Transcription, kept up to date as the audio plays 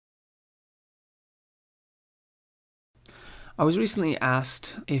I was recently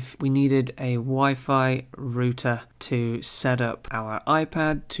asked if we needed a Wi-Fi router to set up our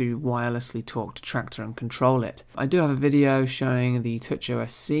iPad to wirelessly talk to Traktor and control it. I do have a video showing the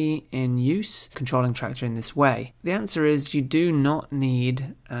TouchOS-C in use, controlling Traktor in this way. The answer is you do not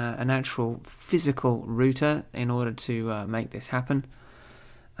need an actual physical router in order to make this happen.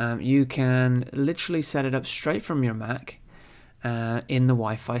 You can literally set it up straight from your Mac in the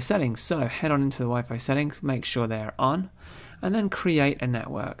Wi-Fi settings. So head on into the Wi-Fi settings, make sure they're on, and then create a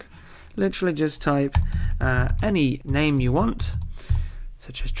network. Literally just type any name you want,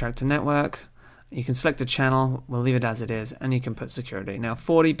 such as Traktor Network. You can select a channel, we'll leave it as it is, and you can put security. Now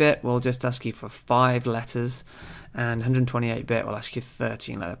 40-bit will just ask you for 5 letters, and 128-bit will ask you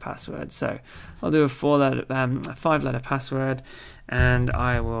 13-letter password. So I'll do a 5-letter password, and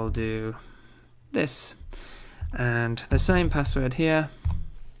I will do this. And the same password here,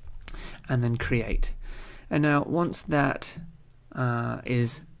 and then create. And now once that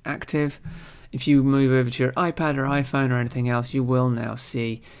is active, if you move over to your iPad or iPhone or anything else, you will now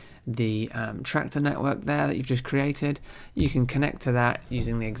see the Traktor network there that you've just created. You can connect to that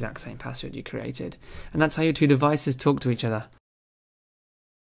using the exact same password you created, and that's how your two devices talk to each other.